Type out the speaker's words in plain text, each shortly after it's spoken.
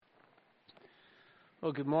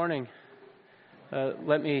Well, good morning.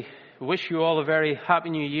 Let me wish you all a very happy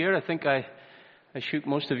new year. I think I shook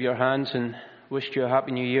most of your hands and wished you a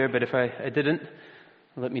happy new year, but if I didn't,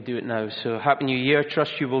 let me do it now. So happy new year.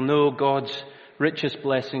 Trust you will know God's richest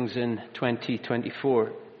blessings in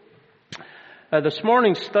 2024. This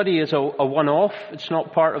morning's study is a one-off. It's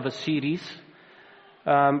not part of a series.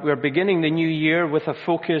 We're beginning the new year with a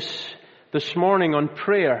focus this morning on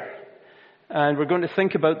prayer. And we're going to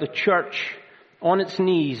think about the church on its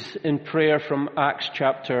knees in prayer from Acts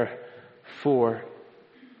chapter 4.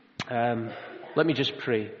 Let me just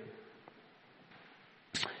pray.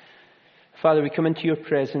 Father, we come into your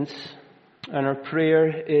presence, and our prayer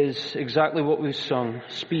is exactly what we've sung.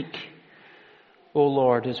 Speak, O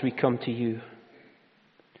Lord, as we come to you,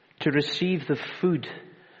 to receive the food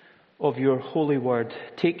of your holy word.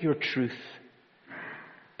 Take your truth,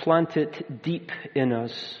 plant it deep in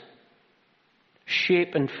us,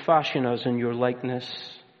 shape and fashion us in your likeness,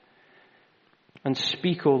 and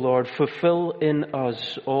speak, O Lord, fulfill in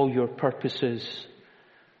us all your purposes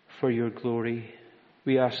for your glory.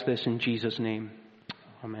 We ask this in Jesus' name.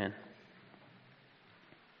 Amen.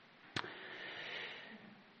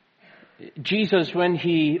 Jesus, when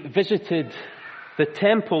he visited the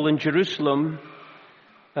temple in Jerusalem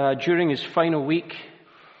during his final week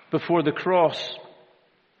before the cross,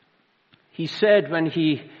 he said when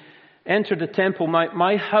he entered the temple,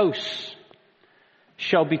 my house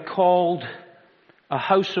shall be called a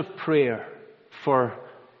house of prayer for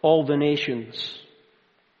all the nations.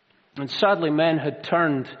 And sadly, men had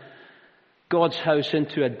turned God's house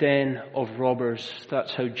into a den of robbers.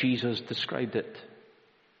 That's how Jesus described it.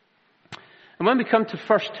 And when we come to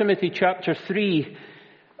 1 Timothy chapter 3,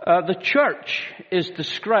 the church is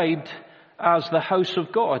described as the house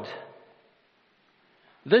of God.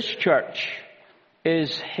 This church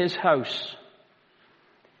is his house.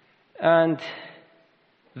 And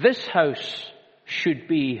this house should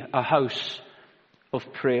be a house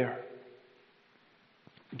of prayer.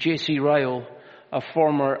 J.C. Ryle, a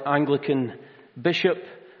former Anglican bishop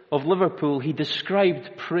of Liverpool, he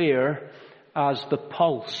described prayer as the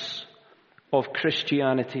pulse of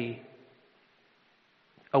Christianity.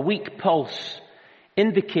 A weak pulse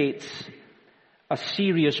indicates a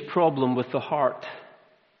serious problem with the heart.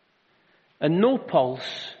 And no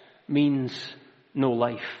pulse means no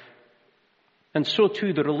life. And so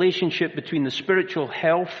too the relationship between the spiritual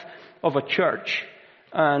health of a church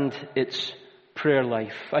and its prayer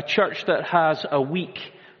life. A church that has a weak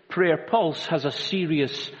prayer pulse has a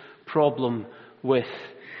serious problem with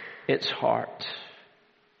its heart.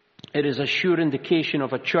 It is a sure indication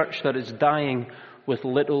of a church that is dying with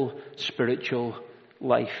little spiritual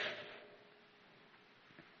life.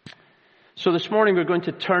 So this morning we're going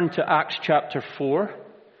to turn to Acts chapter 4,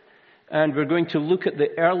 and we're going to look at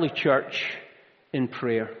the early church in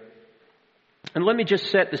prayer. And let me just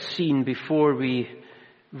set the scene before we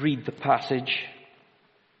read the passage.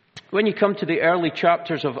 When you come to the early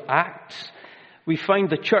chapters of Acts, we find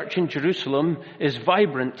the church in Jerusalem is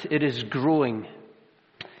vibrant, it is growing.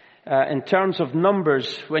 In terms of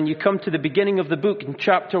numbers, when you come to the beginning of the book in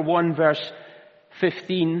chapter 1 verse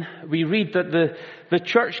 15, we read that the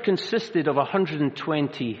church consisted of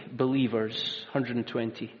 120 believers.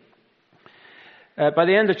 120. By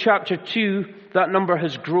the end of chapter 2, that number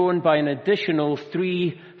has grown by an additional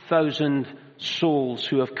 3,000 souls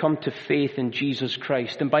who have come to faith in Jesus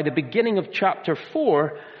Christ. And by the beginning of chapter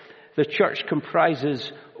 4, the church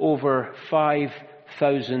comprises over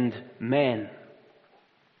 5,000 men.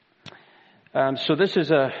 So this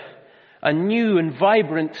is a new and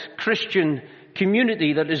vibrant Christian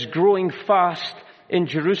community that is growing fast in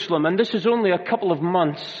Jerusalem. And this is only a couple of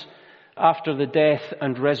months after the death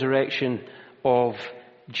and resurrection of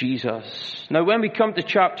Jesus. Now, when we come to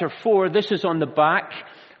chapter 4, this is on the back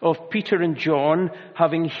of Peter and John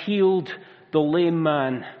having healed the lame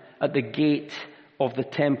man at the gate of the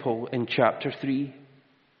temple in chapter 3.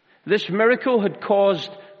 This miracle had caused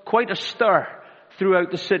quite a stir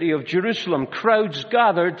throughout the city of Jerusalem. Crowds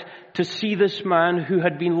gathered to see this man who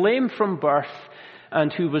had been lame from birth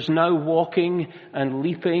and who was now walking and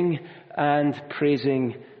leaping and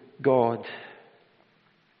praising God.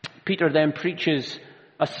 Peter then preaches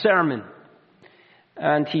a sermon,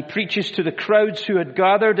 and he preaches to the crowds who had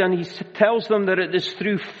gathered, and he tells them that it is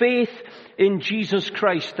through faith in Jesus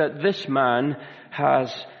Christ that this man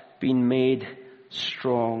has been made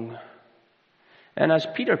strong. And as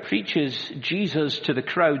Peter preaches Jesus to the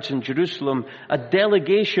crowds in Jerusalem, a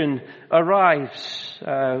delegation arrives.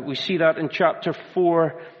 We see that in chapter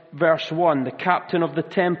 4, verse 1. The captain of the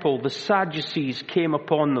temple, the Sadducees, came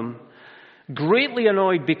upon them. greatly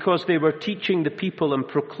annoyed because they were teaching the people and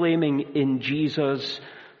proclaiming in Jesus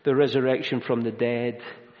the resurrection from the dead.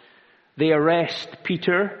 They arrest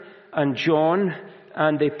Peter and John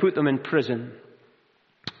and they put them in prison.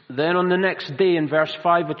 Then on the next day, in verse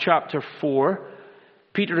 5 of chapter 4,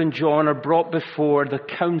 Peter and John are brought before the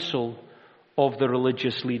council of the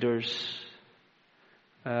religious leaders.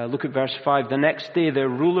 Look at verse 5. The next day, their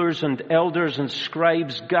rulers and elders and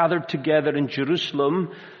scribes gathered together in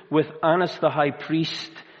Jerusalem with Annas the high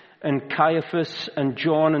priest and Caiaphas and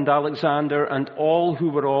John and Alexander and all who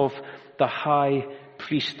were of the high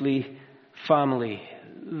priestly family.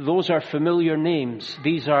 Those are familiar names.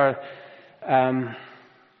 These are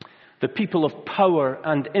the people of power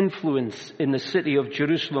and influence in the city of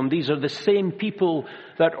Jerusalem. These are the same people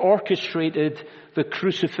that orchestrated the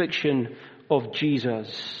crucifixion of Jesus.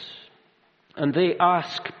 And they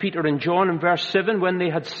ask Peter and John in verse 7, when they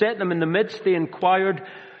had set them in the midst, they inquired,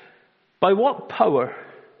 "By what power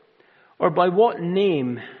or by what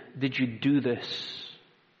name did you do this?"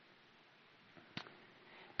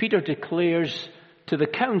 Peter declares to the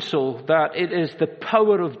council that it is the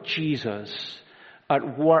power of Jesus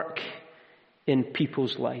at work in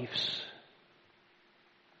people's lives.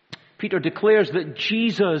 Peter declares that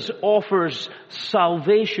Jesus offers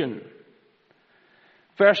salvation.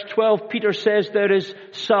 Verse 12, Peter says, "There is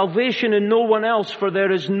salvation in no one else, for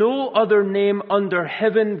there is no other name under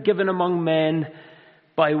heaven given among men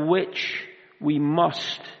by which we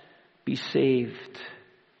must be saved."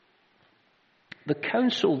 The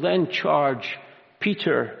council then charge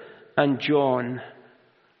Peter and John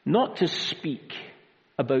not to speak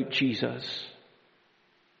about Jesus,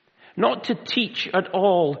 not to teach at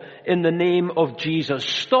all in the name of Jesus.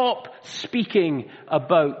 Stop speaking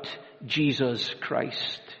about Jesus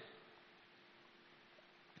Christ.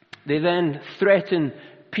 They then threaten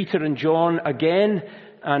Peter and John again,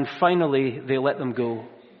 and finally they let them go.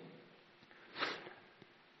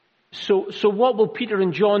 So what will Peter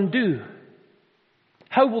and John do?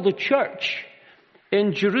 How will the church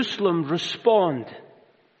in Jerusalem respond?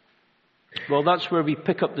 Well, that's where we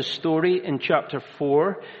pick up the story in chapter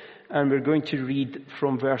 4, and we're going to read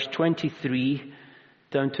from verse 23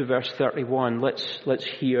 down to verse 31. Let's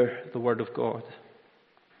hear the word of God.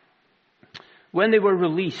 When they were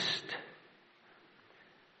released,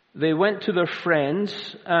 they went to their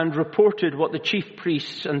friends and reported what the chief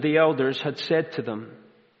priests and the elders had said to them.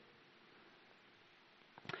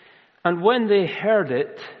 And when they heard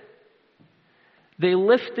it, they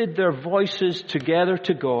lifted their voices together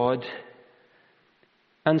to God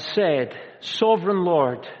and said, "Sovereign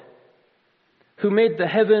Lord, who made the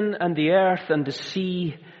heaven and the earth and the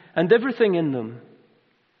sea and everything in them,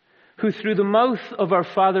 who through the mouth of our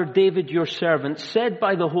father David, your servant, said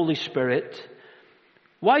by the Holy Spirit,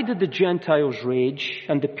 'Why did the Gentiles rage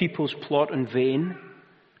and the peoples plot in vain?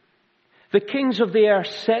 The kings of the earth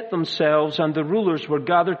set themselves and the rulers were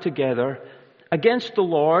gathered together against the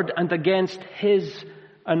Lord and against his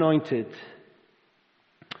anointed.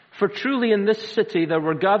 For truly in this city there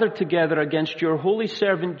were gathered together against your holy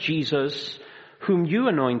servant Jesus, whom you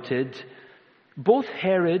anointed, both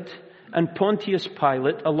Herod and Pontius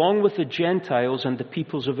Pilate, along with the Gentiles and the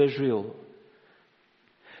peoples of Israel,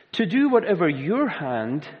 to do whatever your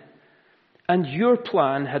hand and your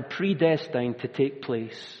plan had predestined to take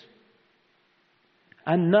place.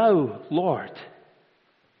 And now, Lord,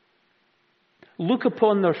 look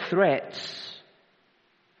upon their threats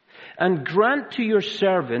and grant to your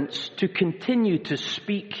servants to continue to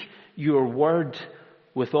speak your word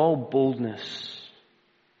with all boldness,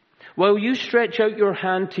 while you stretch out your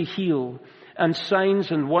hand to heal, and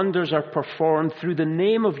signs and wonders are performed through the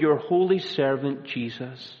name of your holy servant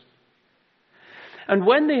Jesus.' And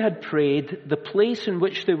when they had prayed, the place in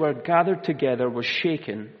which they were gathered together was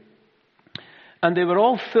shaken, and they were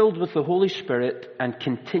all filled with the Holy Spirit and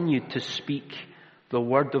continued to speak the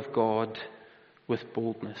word of God with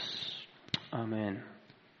boldness." Amen.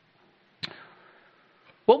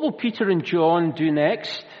 What will Peter and John do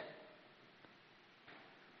next?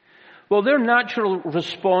 Well, their natural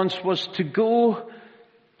response was to go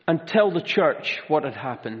and tell the church what had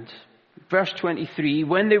happened. Verse 23,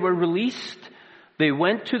 when they were released, they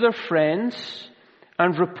went to their friends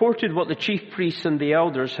and reported what the chief priests and the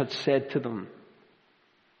elders had said to them.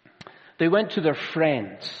 They went to their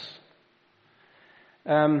friends.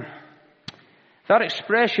 That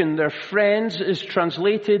expression, their friends, is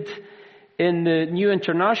translated in the New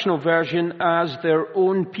International Version as their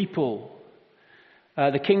own people.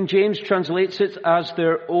 The King James translates it as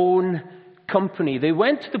their own company. They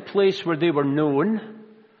went to the place where they were known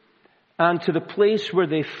and to the place where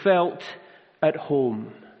they felt at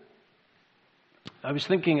home. I was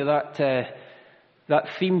thinking of that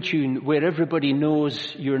theme tune, Where Everybody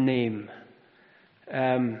Knows Your Name.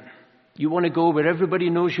 You want to go where everybody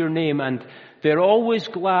knows your name, and they're always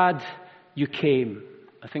glad you came.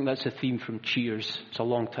 I think that's a theme from Cheers. It's a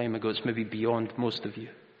long time ago. It's maybe beyond most of you.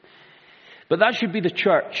 But that should be the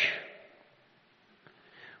church.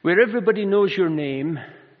 Where everybody knows your name,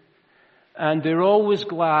 and they're always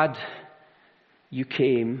glad you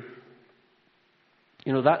came.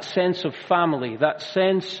 You know, that sense of family, that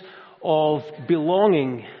sense of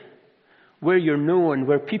belonging, where you're known,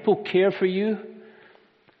 where people care for you,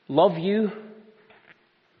 love you,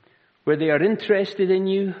 where they are interested in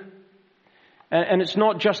you. And it's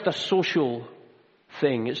not just a social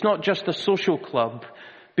thing. It's not just a social club,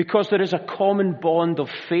 because there is a common bond of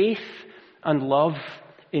faith and love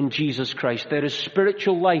in Jesus Christ. There is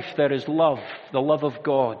spiritual life. There is love, the love of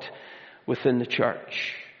God within the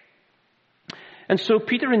church. And so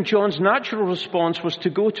Peter and John's natural response was to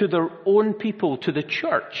go to their own people, to the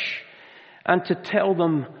church, and to tell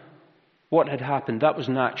them what had happened. That was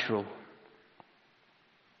natural.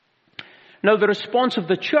 Now, the response of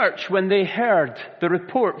the church when they heard the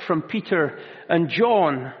report from Peter and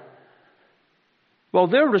John, well,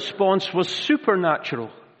 their response was supernatural.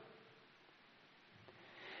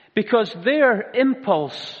 Because their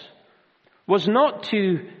impulse was not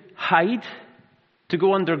to hide, to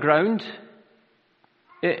go underground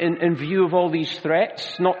in view of all these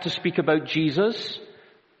threats, not to speak about Jesus.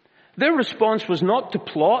 Their response was not to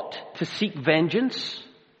plot, to seek vengeance.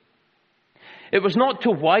 It was not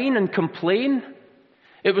to whine and complain.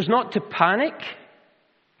 It was not to panic.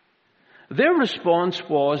 Their response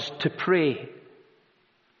was to pray.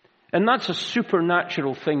 And that's a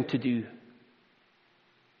supernatural thing to do.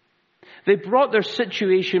 They brought their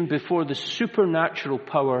situation before the supernatural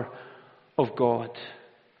power of God.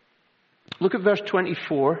 Look at verse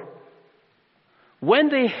 24. When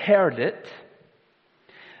they heard it,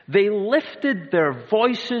 they lifted their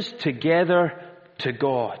voices together to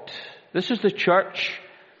God. This is the church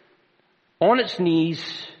on its knees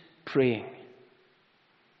praying.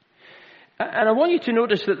 And I want you to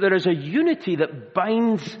notice that there is a unity that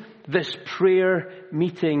binds this prayer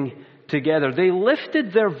meeting together. They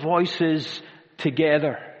lifted their voices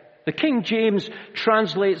together. The King James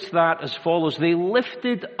translates that as follows. They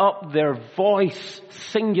lifted up their voice,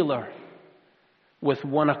 singular, with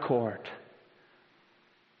one accord.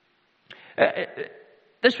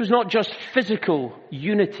 This was not just physical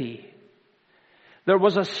unity. There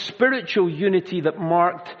was a spiritual unity that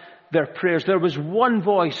marked their prayers. There was one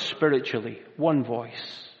voice spiritually, one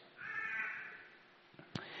voice.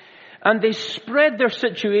 And they spread their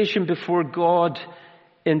situation before God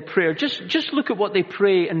in prayer. Just look at what they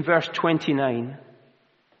pray in verse 29.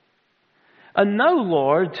 And now,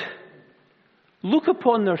 Lord, look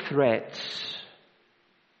upon their threats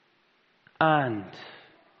and...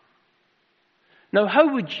 Now,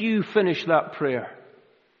 how would you finish that prayer?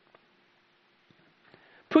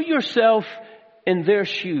 Put yourself in their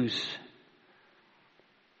shoes,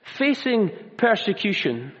 facing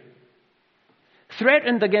persecution,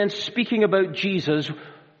 threatened against speaking about Jesus.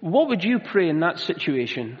 What would you pray in that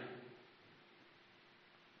situation?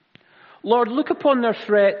 Lord, look upon their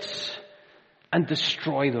threats and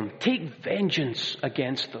destroy them. Take vengeance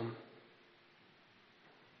against them.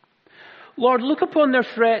 Lord, look upon their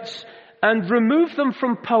threats and remove them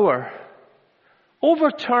from power.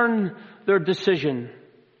 Overturn their decision.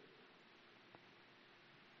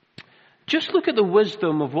 Just look at the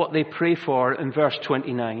wisdom of what they pray for in verse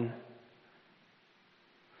 29.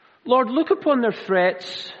 Lord, look upon their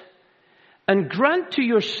threats and grant to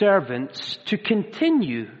your servants to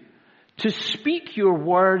continue to speak your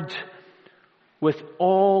word with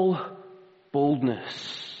all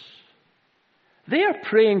boldness. They are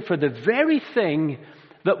praying for the very thing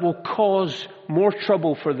that will cause more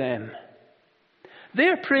trouble for them. They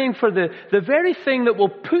are praying for the very thing that will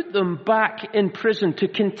put them back in prison, to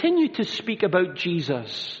continue to speak about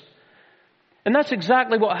Jesus. And that's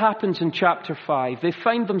exactly what happens in chapter 5. They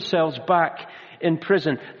find themselves back in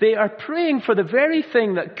prison. They are praying for the very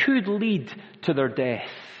thing that could lead to their death.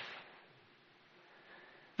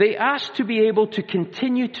 They ask to be able to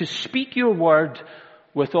continue to speak your word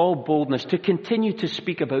with all boldness, to continue to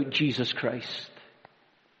speak about Jesus Christ.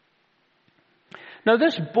 Now,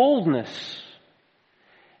 this boldness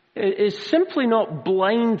is simply not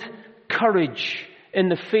blind courage in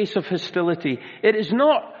the face of hostility. It is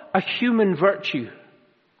not a human virtue.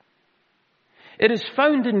 It is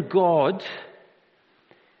found in God,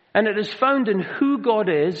 and it is found in who God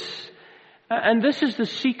is, and this is the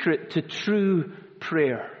secret to true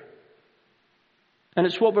prayer. And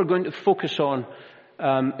it's what we're going to focus on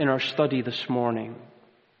in our study this morning.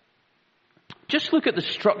 Just look at the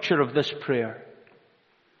structure of this prayer.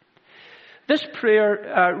 This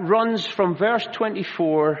prayer runs from verse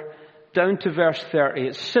 24 down to verse 30.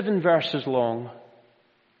 It's 7 verses long.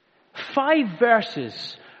 5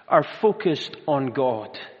 verses are focused on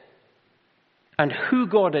God and who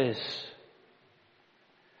God is,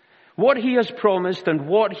 what He has promised and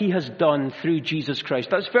what He has done through Jesus Christ.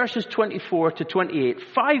 That's verses 24 to 28.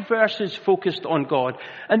 5 verses focused on God.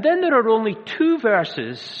 And then there are only 2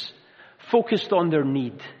 verses focused on their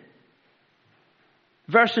need.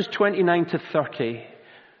 Verses 29 to 30,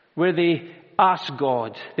 where they ask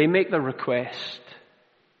God, they make their request.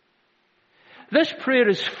 This prayer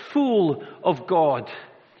is full of God.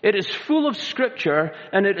 It is full of Scripture,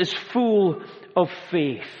 and it is full of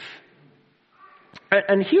faith.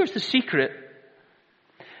 And here's the secret,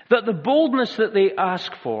 that the boldness that they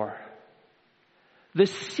ask for, the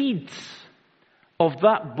seeds of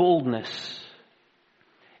that boldness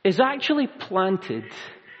is actually planted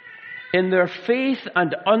in their faith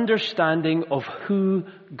and understanding of who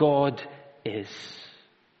God is.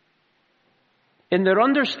 In their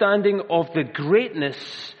understanding of the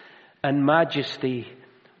greatness and majesty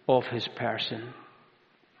of His person.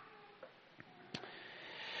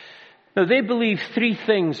 Now, they believe 3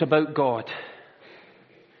 things about God.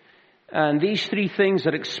 And these 3 things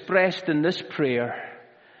are expressed in this prayer.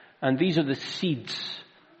 And these are the seeds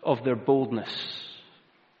of their boldness.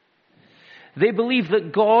 They believe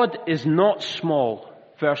that God is not small,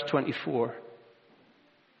 verse 24.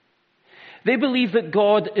 They believe that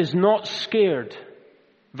God is not scared,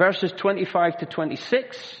 verses 25 to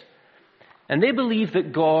 26. And they believe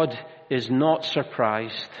that God is not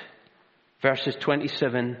surprised, verses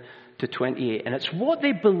 27 to 28. And it's what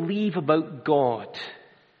they believe about God.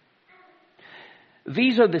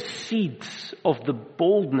 These are the seeds of the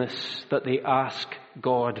boldness that they ask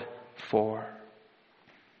God for.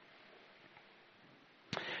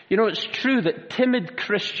 You know, it's true that timid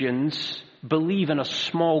Christians believe in a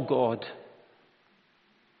small God.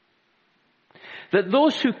 That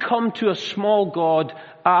those who come to a small God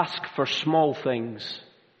ask for small things.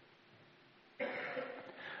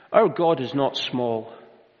 Our God is not small.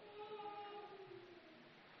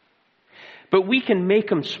 But we can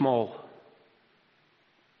make Him small.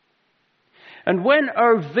 And when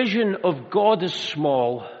our vision of God is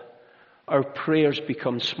small, our prayers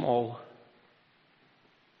become small.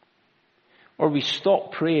 Or we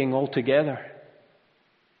stop praying altogether.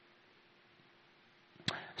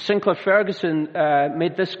 Sinclair Ferguson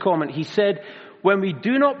made this comment. He said, when we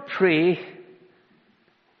do not pray,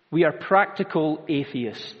 we are practical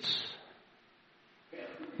atheists.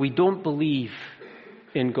 We don't believe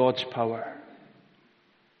in God's power.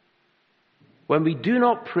 When we do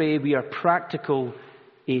not pray, we are practical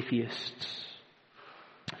atheists.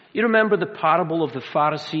 You remember the parable of the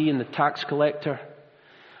Pharisee and the tax collector?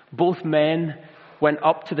 Both men went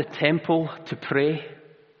up to the temple to pray.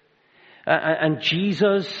 And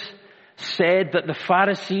Jesus said that the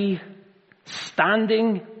Pharisee,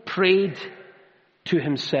 standing, prayed to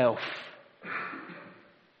himself.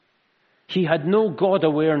 He had no God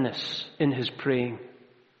awareness in his praying.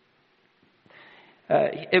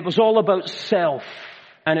 It was all about self,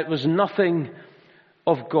 and it was nothing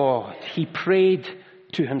of God. He prayed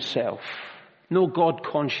to himself. No God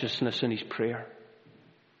consciousness in his prayer.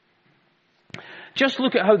 Just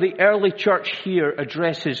look at how the early church here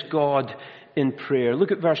addresses God in prayer.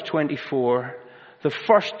 Look at verse 24. The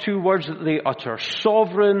first 2 words that they utter.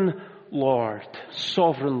 Sovereign Lord.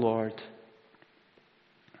 Sovereign Lord.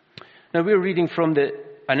 Now we're reading from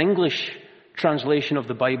an English translation of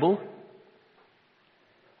the Bible.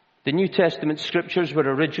 The New Testament scriptures were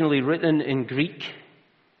originally written in Greek.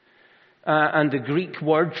 And the Greek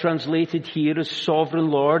word translated here is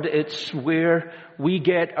sovereign Lord. It's where we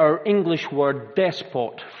get our English word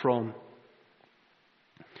despot from.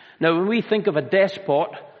 Now, when we think of a despot,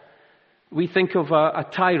 we think of a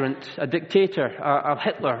tyrant, a dictator, a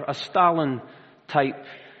Hitler, a Stalin type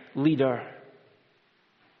leader.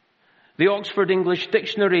 The Oxford English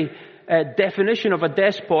Dictionary definition of a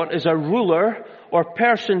despot is a ruler or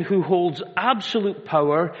person who holds absolute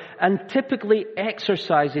power and typically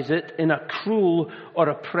exercises it in a cruel or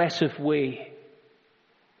oppressive way.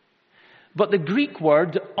 But the Greek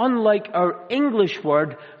word, unlike our English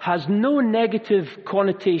word, has no negative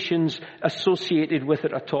connotations associated with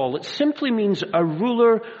it at all. It simply means a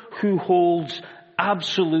ruler who holds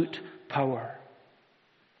absolute power.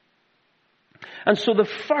 And so the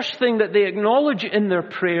first thing that they acknowledge in their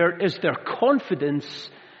prayer is their confidence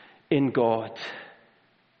in God.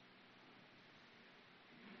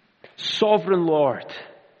 Sovereign Lord,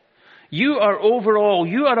 You are over all.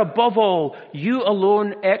 You are above all. You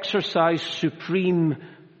alone exercise supreme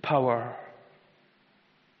power.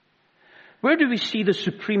 Where do we see the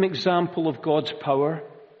supreme example of God's power?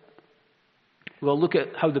 Well, look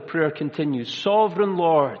at how the prayer continues. Sovereign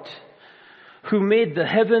Lord, who made the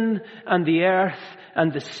heaven and the earth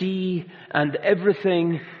and the sea and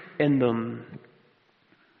everything in them.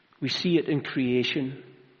 We see it in creation.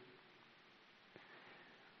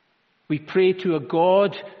 We pray to a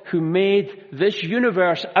God who made this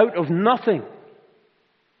universe out of nothing,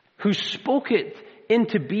 who spoke it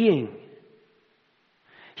into being.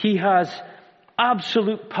 He has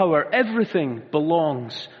absolute power. Everything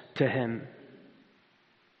belongs to him.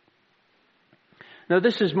 Now,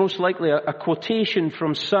 this is most likely a quotation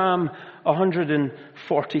from Psalm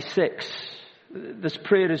 146. This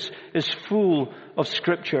prayer is full of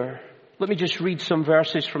Scripture. Let me just read some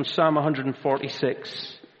verses from Psalm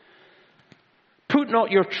 146. Put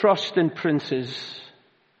not your trust in princes,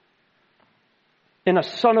 in a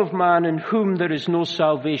son of man in whom there is no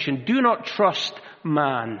salvation. Do not trust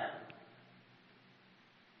man.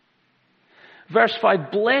 Verse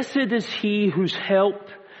 5, blessed is he whose help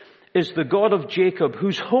is the God of Jacob,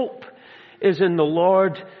 whose hope is in the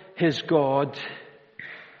Lord his God,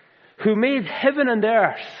 who made heaven and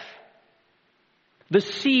earth, the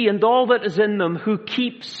sea and all that is in them, who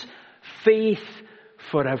keeps faith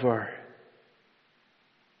forever.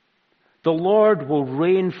 The Lord will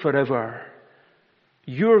reign forever.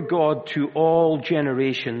 Your God to all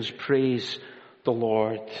generations. Praise the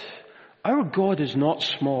Lord. Our God is not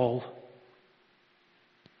small.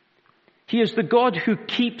 He is the God who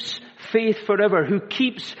keeps faith forever, who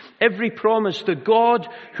keeps every promise, the God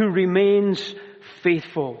who remains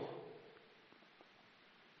faithful.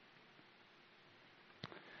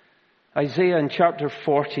 Isaiah in chapter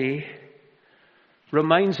 40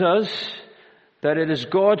 reminds us that it is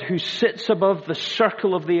God who sits above the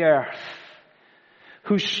circle of the earth,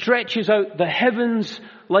 who stretches out the heavens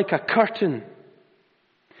like a curtain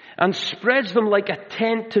and spreads them like a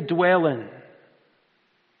tent to dwell in.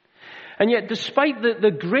 And yet, despite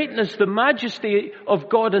the greatness, the majesty of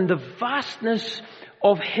God and the vastness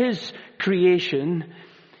of his creation,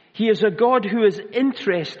 he is a God who is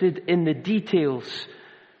interested in the details,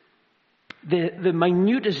 the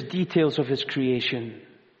minutest details of his creation.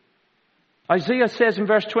 Isaiah says in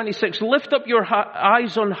verse 26, lift up your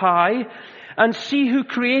eyes on high and see who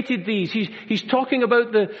created these. He's talking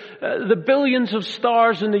about the billions of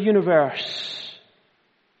stars in the universe.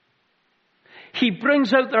 He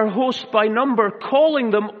brings out their host by number, calling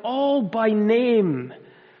them all by name,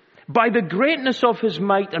 by the greatness of his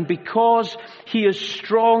might, and because he is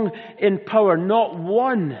strong in power. Not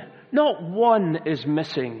one is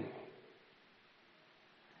missing.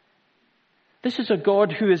 This is a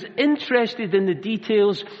God who is interested in the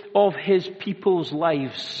details of his people's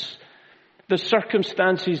lives, the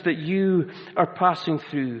circumstances that you are passing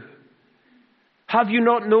through. Have you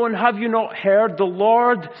not known? Have you not heard? The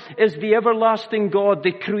Lord is the everlasting God,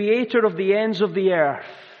 the creator of the ends of the earth.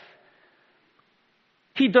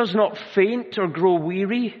 He does not faint or grow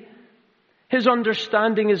weary. His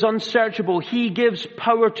understanding is unsearchable. He gives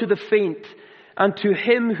power to the faint, and to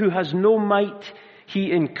him who has no might,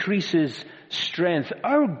 he increases strength.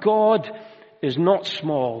 Our God is not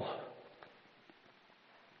small.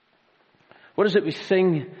 What is it we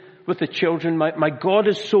sing with the children? My God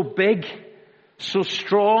is so big, so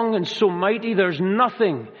strong and so mighty, there's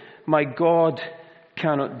nothing my God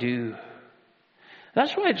cannot do.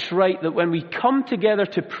 That's why it's right that when we come together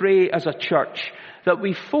to pray as a church, that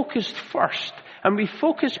we focus first and we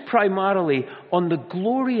focus primarily on the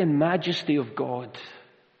glory and majesty of God.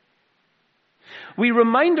 We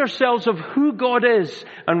remind ourselves of who God is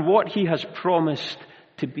and what he has promised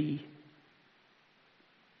to be.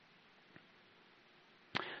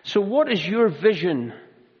 So what is your vision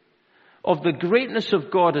of the greatness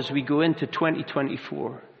of God as we go into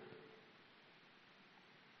 2024?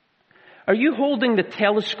 Are you holding the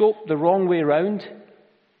telescope the wrong way around?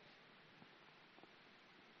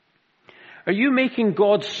 Are you making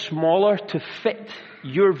God smaller to fit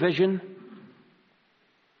your vision?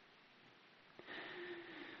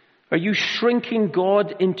 Are you shrinking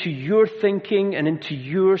God into your thinking and into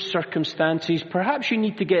your circumstances? Perhaps you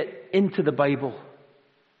need to get into the Bible,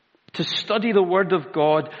 to study the Word of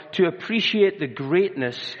God, to appreciate the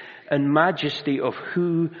greatness and majesty of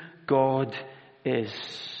who God is.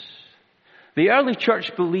 The early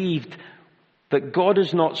church believed that God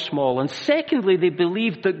is not small. And secondly, they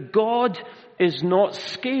believed that God is not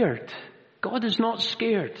scared. God is not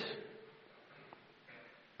scared.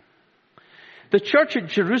 The church at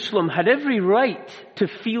Jerusalem had every right to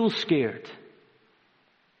feel scared.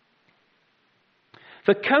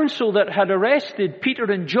 The council that had arrested Peter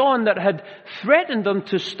and John, that had threatened them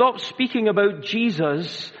to stop speaking about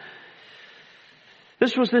Jesus,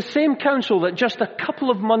 this was the same council that just a couple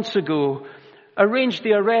of months ago arranged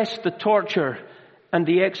the arrest, the torture, and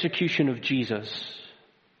the execution of Jesus.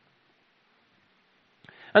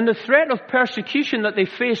 And the threat of persecution that they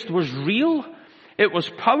faced was real, it was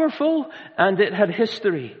powerful, and it had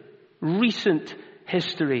history, recent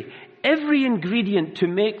history. Every ingredient to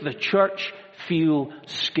make the church feel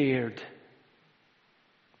scared.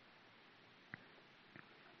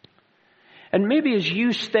 And maybe as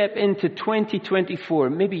you step into 2024,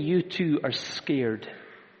 maybe you too are scared.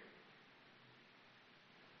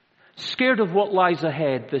 Scared of what lies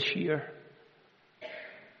ahead this year.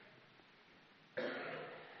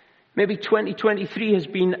 Maybe 2023 has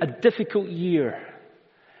been a difficult year,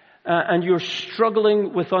 and you're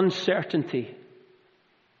struggling with uncertainty,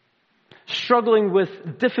 struggling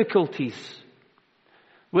with difficulties,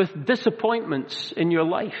 with disappointments in your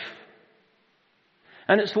life.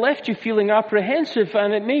 And it's left you feeling apprehensive,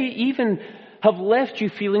 and it may even have left you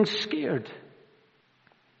feeling scared.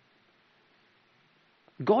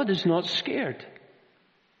 God is not scared.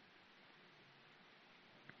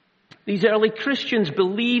 These early Christians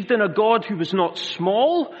believed in a God who was not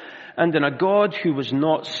small and in a God who was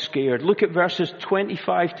not scared. Look at verses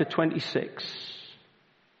 25 to 26.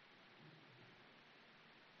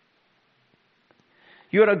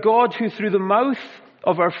 You are a God who through the mouth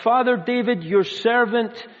of our father David, your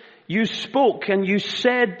servant, you spoke and you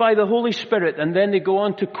said by the Holy Spirit. And then they go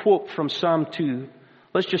on to quote from Psalm 2.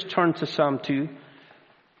 Let's just turn to Psalm 2.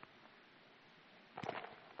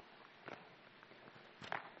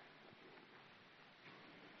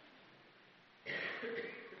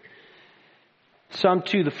 Psalm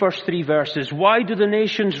 2, the first 3 verses. Why do the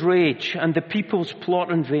nations rage and the peoples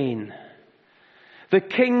plot in vain? The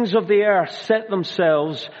kings of the earth set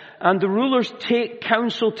themselves, and the rulers take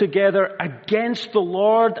counsel together against the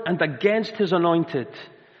Lord and against his anointed,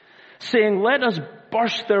 saying, let us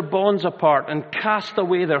burst their bonds apart and cast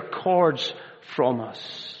away their cords from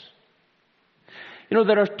us. You know,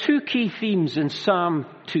 there are 2 key themes in Psalm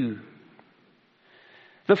 2.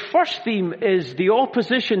 The first theme is the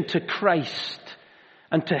opposition to Christ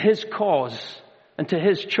and to his cause and to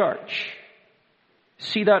his church.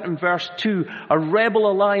 See that in verse 2. A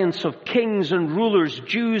rebel alliance of kings and rulers,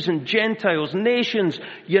 Jews and Gentiles, nations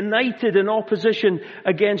united in opposition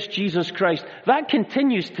against Jesus Christ. That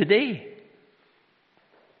continues today.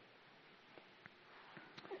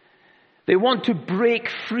 They want to break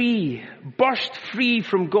free, burst free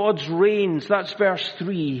from God's reigns. That's verse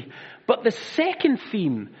 3. But the second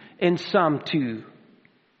theme in Psalm 2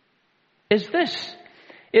 is this.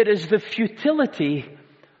 It is the futility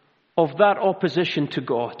of that opposition to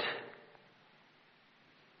God.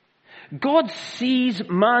 God sees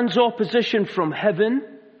man's opposition from heaven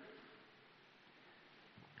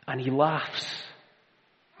and he laughs.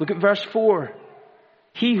 Look at verse 4.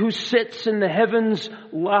 He who sits in the heavens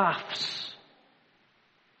laughs.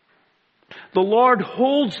 The Lord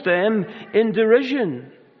holds them in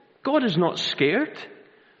derision. God is not scared.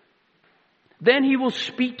 Then he will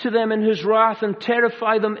speak to them in his wrath and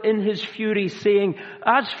terrify them in his fury, saying,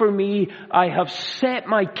 as for me, I have set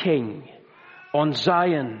my king on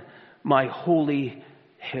Zion, my holy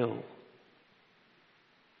hill.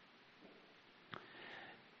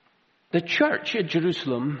 The church at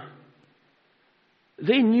Jerusalem,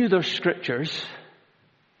 they knew their scriptures.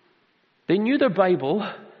 They knew their Bible,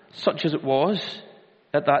 such as it was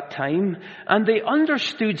at that time, and they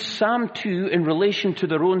understood Psalm 2 in relation to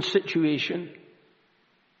their own situation.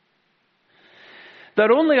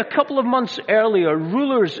 That only a couple of months earlier,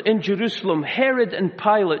 rulers in Jerusalem, Herod and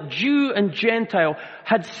Pilate, Jew and Gentile,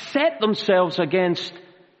 had set themselves against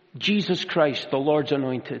Jesus Christ, the Lord's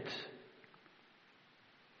anointed.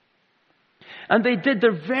 And they did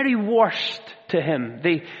their very worst to him.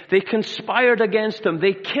 They conspired against him.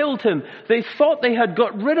 They killed him. They thought they had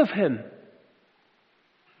got rid of him.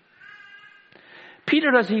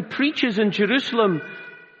 Peter, as he preaches in Jerusalem,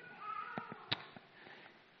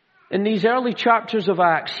 in these early chapters of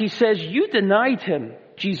Acts, he says, you denied him,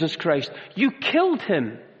 Jesus Christ. You killed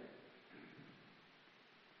him.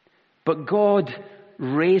 But God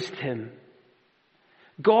raised him.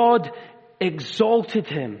 God exalted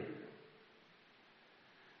him.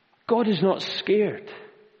 God is not scared.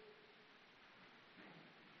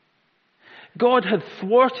 God had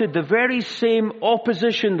thwarted the very same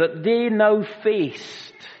opposition that they now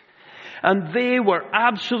faced. And they were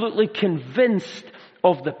absolutely convinced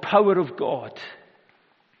of the power of God.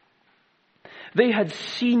 They had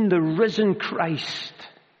seen the risen Christ.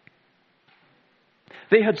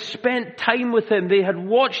 They had spent time with him. They had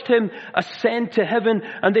watched him ascend to heaven,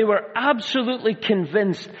 and they were absolutely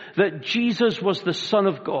convinced that Jesus was the Son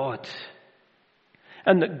of God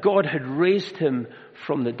and that God had raised him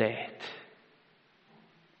from the dead.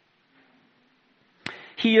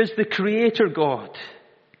 He is the Creator God.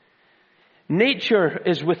 Nature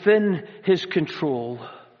is within his control.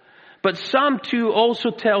 But Psalm 2 also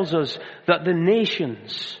tells us that the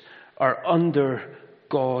nations are under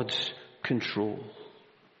God's control.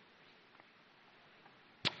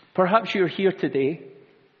 Perhaps you're here today,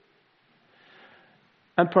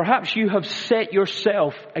 and perhaps you have set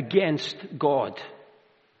yourself against God.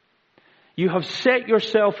 You have set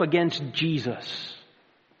yourself against Jesus.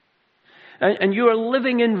 And you are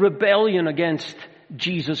living in rebellion against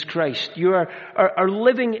Jesus Christ. You are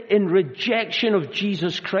living in rejection of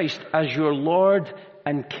Jesus Christ as your Lord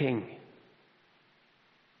and King.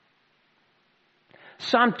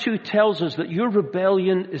 Psalm 2 tells us that your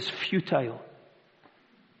rebellion is futile.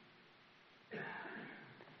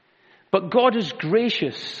 But God is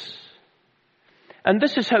gracious. And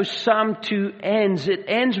this is how Psalm 2 ends. It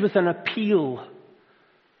ends with an appeal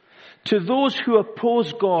to those who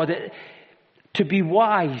oppose God to be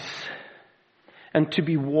wise and to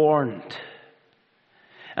be warned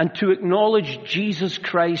and to acknowledge Jesus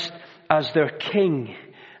Christ as their King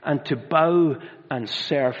and to bow and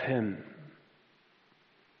serve him.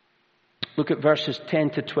 Look at verses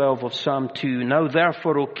 10 to 12 of Psalm 2. Now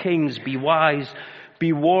therefore, O kings, be wise,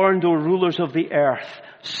 be warned, O rulers of the earth.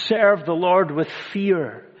 Serve the Lord with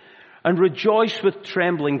fear and rejoice with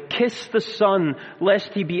trembling. Kiss the Son,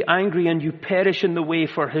 lest he be angry and you perish in the way,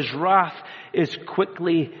 for his wrath is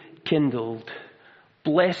quickly kindled.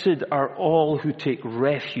 Blessed are all who take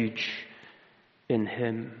refuge in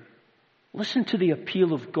him. Listen to the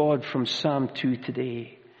appeal of God from Psalm 2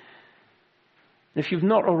 today. If you've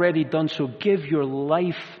not already done so, give your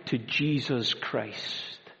life to Jesus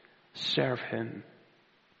Christ. Serve him.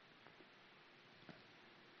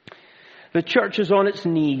 The church is on its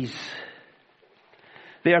knees.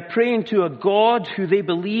 They are praying to a God who they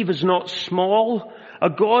believe is not small, a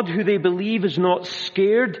God who they believe is not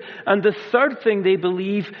scared. And the third thing they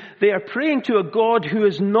believe, they are praying to a God who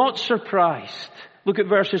is not surprised. Look at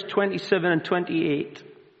verses 27 and 28.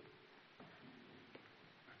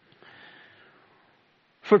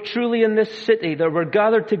 For truly in this city there were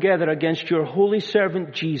gathered together against your holy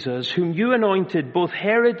servant Jesus, whom you anointed, both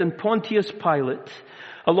Herod and Pontius Pilate,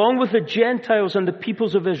 along with the Gentiles and the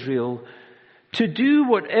peoples of Israel, to do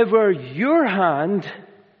whatever your hand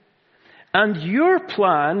and your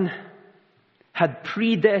plan had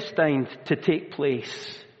predestined to take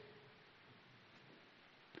place.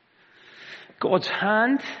 God's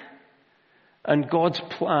hand and God's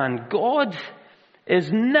plan. God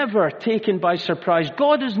is never taken by surprise.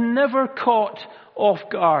 God is never caught off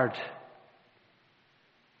guard.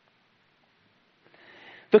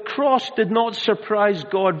 The cross did not surprise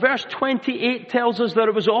God. Verse 28 tells us that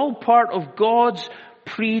it was all part of God's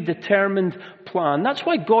predetermined plan. That's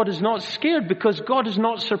why God is not scared, because God is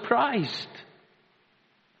not surprised.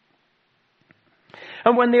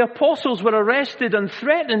 And when the apostles were arrested and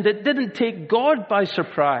threatened, it didn't take God by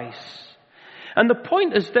surprise. And the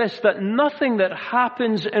point is this, that nothing that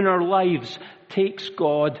happens in our lives takes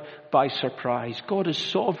God by surprise. God is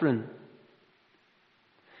sovereign.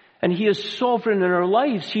 And he is sovereign in our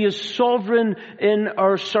lives. He is sovereign in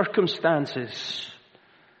our circumstances.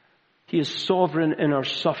 He is sovereign in our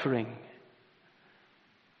suffering.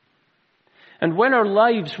 And when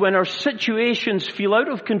our situations feel out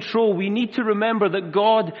of control, we need to remember that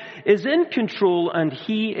God is in control and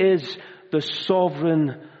he is the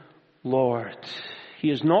sovereign Lord.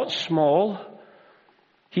 He is not small.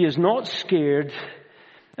 He is not scared.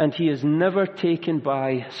 And he is never taken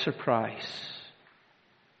by surprise.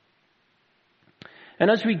 And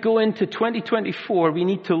as we go into 2024, we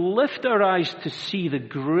need to lift our eyes to see the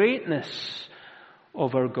greatness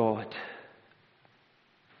of our God.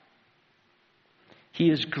 He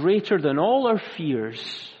is greater than all our fears,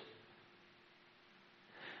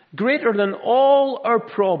 greater than all our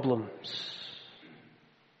problems.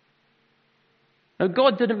 Now,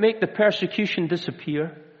 God didn't make the persecution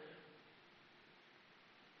disappear.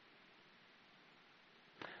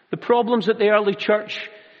 The problems that the early church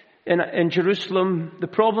in Jerusalem, the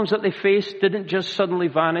problems that they faced didn't just suddenly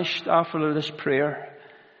vanish after this prayer.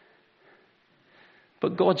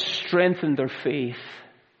 But God strengthened their faith.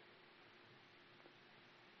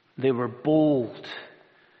 They were bold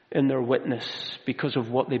in their witness because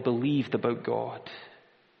of what they believed about God.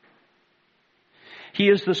 He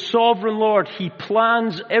is the sovereign Lord. He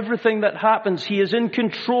plans everything that happens. He is in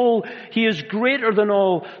control. He is greater than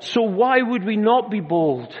all. So why would we not be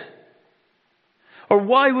bold? Or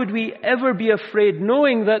why would we ever be afraid,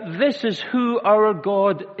 knowing that this is who our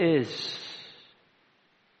God is?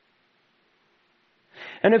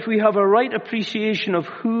 And if we have a right appreciation of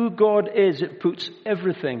who God is, it puts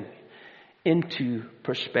everything into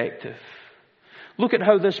perspective. Look at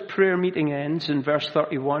how this prayer meeting ends in verse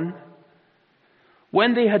 31.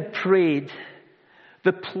 When they had prayed,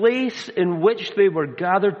 the place in which they were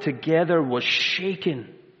gathered together was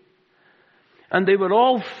shaken. And they were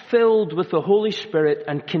all filled with the Holy Spirit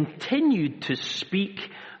and continued to speak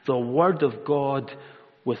the word of God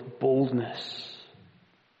with boldness.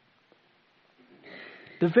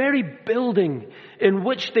 The very building in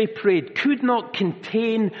which they prayed could not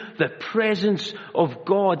contain the presence of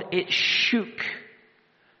God. It shook.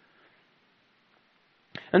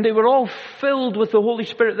 And they were all filled with the Holy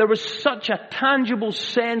Spirit. There was such a tangible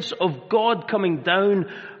sense of God coming down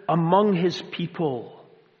among His people.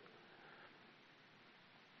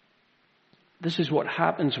 This is what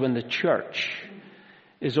happens when the church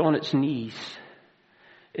is on its knees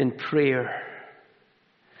in prayer.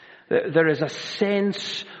 There is a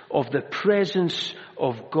sense of the presence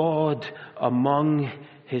of God among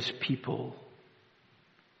His people.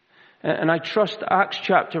 And I trust Acts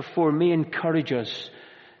chapter 4 may encourage us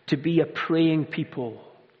to be a praying people,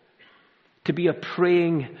 to be a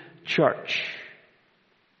praying church.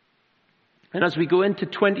 And as we go into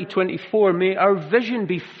 2024, may our vision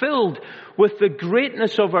be filled with the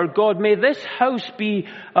greatness of our God. May this house be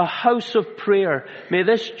a house of prayer. May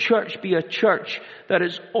this church be a church that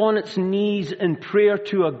is on its knees in prayer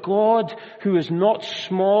to a God who is not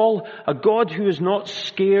small, a God who is not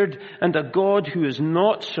scared, and a God who is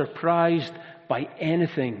not surprised by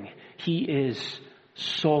anything. He is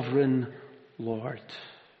sovereign Lord.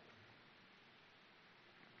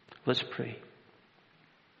 Let's pray.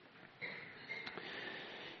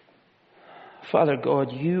 Father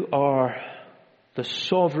God, you are the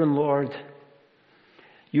sovereign Lord.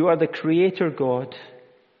 You are the Creator God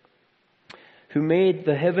who made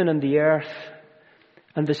the heaven and the earth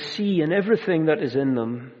and the sea and everything that is in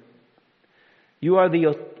them. You are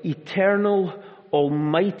the eternal,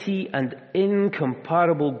 almighty, and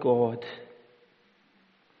incomparable God.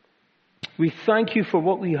 We thank you for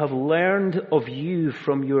what we have learned of you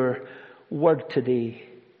from your word today,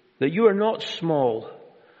 that you are not small.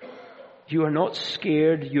 You are not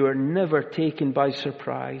scared. You are never taken by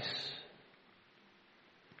surprise.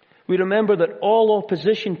 We remember that all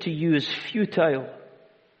opposition to you is futile.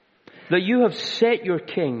 That you have set your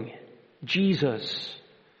King, Jesus,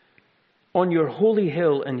 on your holy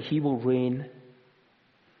hill and He will reign.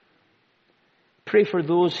 Pray for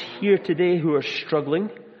those here today who are struggling.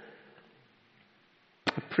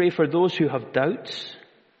 Pray for those who have doubts.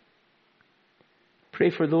 Pray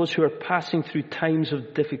for those who are passing through times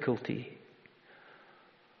of difficulty.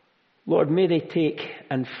 Lord, may they take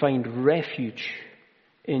and find refuge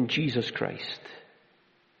in Jesus Christ.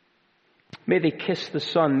 May they kiss the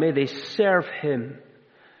Son. May they serve Him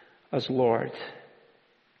as Lord.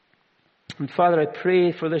 And Father, I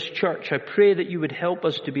pray for this church. I pray that you would help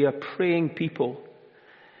us to be a praying people,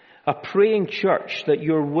 a praying church, that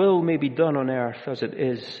your will may be done on earth as it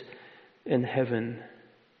is in heaven.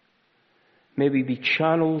 May we be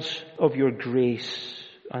channels of your grace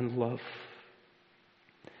and love.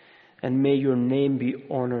 And may your name be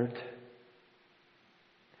honored.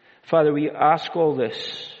 Father, we ask all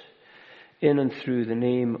this in and through the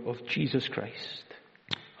name of Jesus Christ.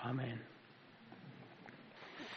 Amen.